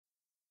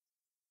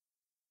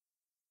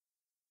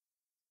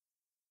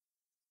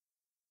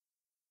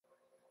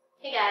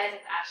Hey guys,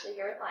 it's Ashley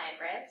here with Lion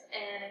Brands,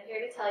 and I'm here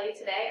to tell you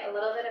today a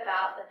little bit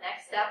about the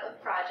next step of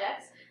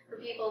projects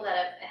for people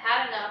that have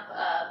had enough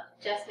of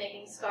just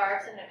making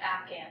scarves and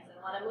afghans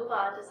and want to move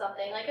on to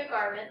something like a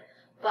garment,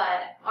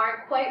 but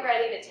aren't quite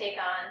ready to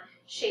take on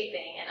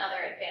shaping and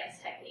other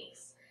advanced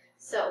techniques.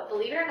 So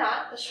believe it or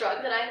not, the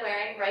shrug that I'm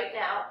wearing right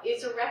now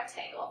is a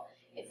rectangle.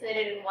 It's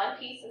knitted in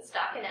one piece in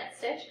stockinette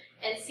stitch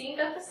and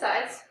seamed up the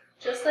sides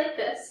just like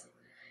this,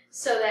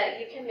 so that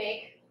you can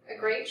make a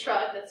great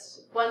shrug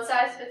that's one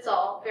size fits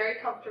all, very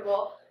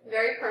comfortable,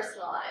 very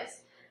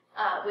personalized,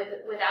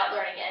 without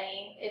learning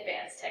any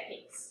advanced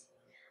techniques.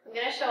 I'm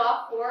going to show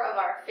off 4 of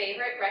our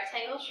favorite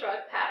rectangle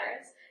shrug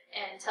patterns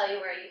and tell you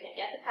where you can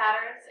get the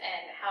patterns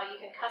and how you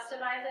can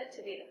customize it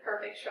to be the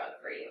perfect shrug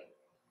for you.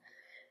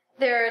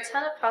 There are a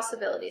ton of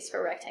possibilities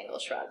for rectangle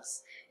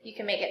shrugs. You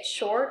can make it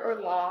short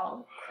or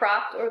long,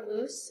 cropped or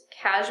loose,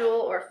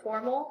 casual or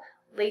formal,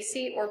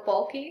 lacy or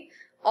bulky,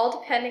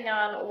 all depending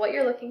on what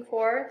you're looking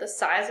for, the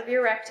size of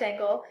your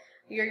rectangle,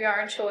 your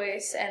yarn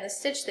choice, and the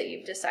stitch that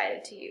you've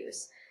decided to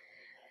use.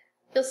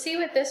 You'll see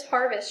with this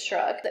harvest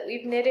shrug that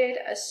we've knitted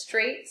a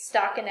straight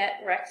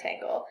stockinette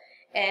rectangle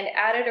and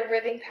added a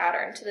ribbing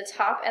pattern to the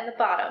top and the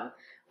bottom,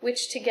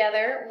 which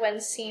together, when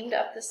seamed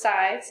up the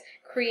sides,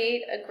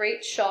 create a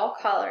great shawl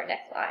collar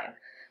neckline.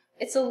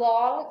 It's a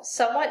long,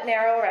 somewhat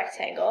narrow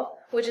rectangle,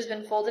 which has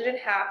been folded in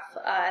half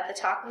at the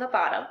top and the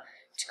bottom,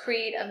 to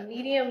create a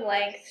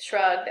medium-length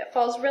shrug that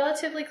falls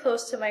relatively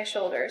close to my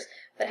shoulders,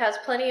 but has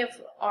plenty of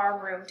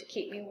arm room to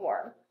keep me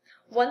warm.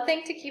 One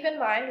thing to keep in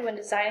mind when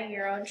designing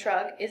your own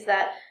shrug is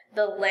that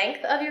the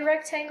length of your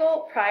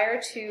rectangle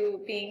prior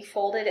to being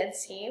folded and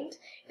seamed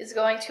is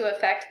going to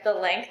affect the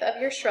length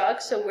of your shrug,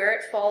 so where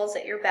it falls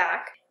at your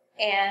back,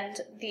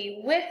 and the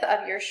width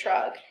of your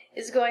shrug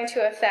is going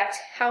to affect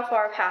how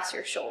far past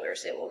your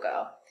shoulders it will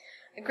go.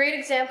 A great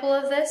example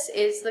of this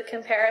is the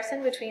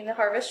comparison between the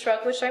harvest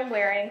shrug which I'm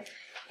wearing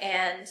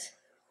and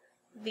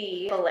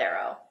the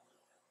bolero.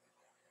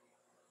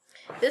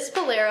 This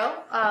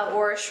bolero,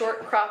 or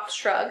short cropped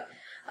shrug,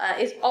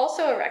 is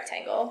also a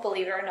rectangle,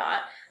 believe it or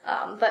not,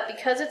 but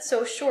because it's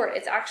so short,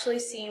 it's actually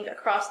seamed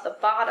across the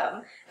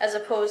bottom as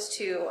opposed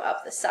to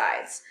up the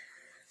sides.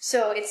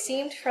 So it's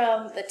seamed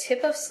from the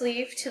tip of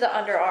sleeve to the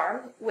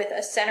underarm with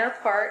a center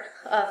part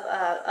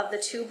of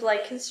the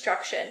tube-like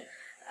construction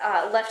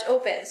left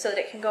open so that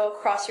it can go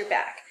across your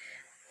back.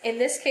 In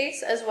this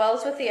case, as well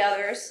as with the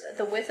others,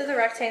 the width of the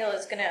rectangle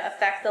is going to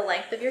affect the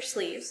length of your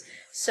sleeves.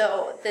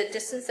 So the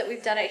distance that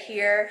we've done it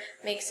here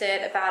makes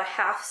it about a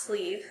half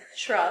sleeve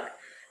shrug.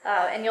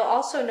 And you'll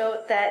also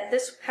note that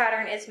this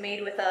pattern is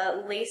made with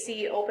a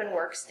lacy open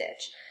work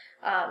stitch.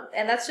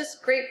 And that's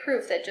just great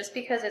proof that just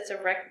because it's a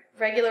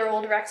regular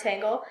old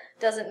rectangle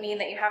doesn't mean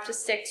that you have to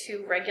stick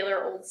to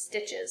regular old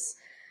stitches.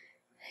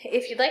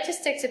 If you'd like to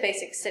stick to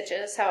basic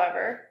stitches,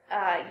 however,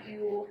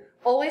 you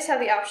always have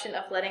the option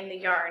of letting the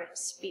yarn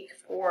speak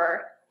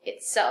for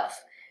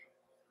itself.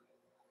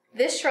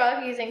 This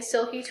shrug using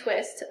Silky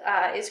Twist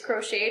is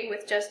crocheted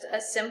with just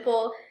a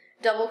simple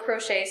double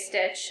crochet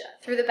stitch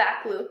through the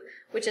back loop,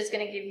 which is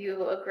going to give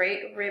you a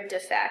great ribbed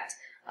effect,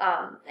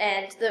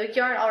 and the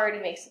yarn already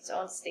makes its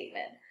own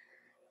statement.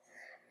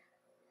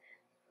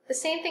 The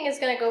same thing is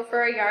going to go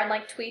for a yarn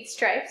like Tweed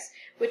Stripes,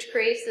 which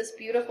creates this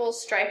beautiful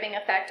striping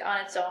effect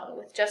on its own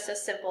with just a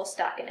simple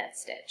stockinette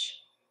stitch.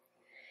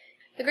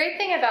 The great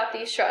thing about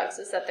these shrugs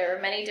is that there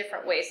are many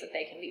different ways that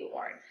they can be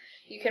worn.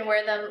 You can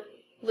wear them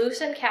loose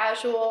and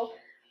casual,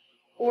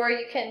 or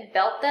you can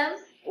belt them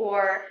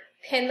or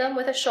pin them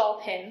with a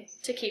shawl pin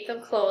to keep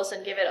them closed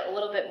and give it a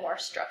little bit more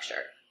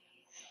structure.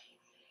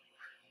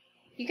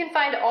 You can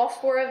find all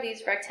 4 of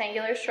these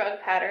rectangular shrug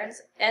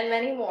patterns and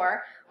many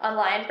more on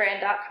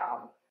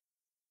lionbrand.com.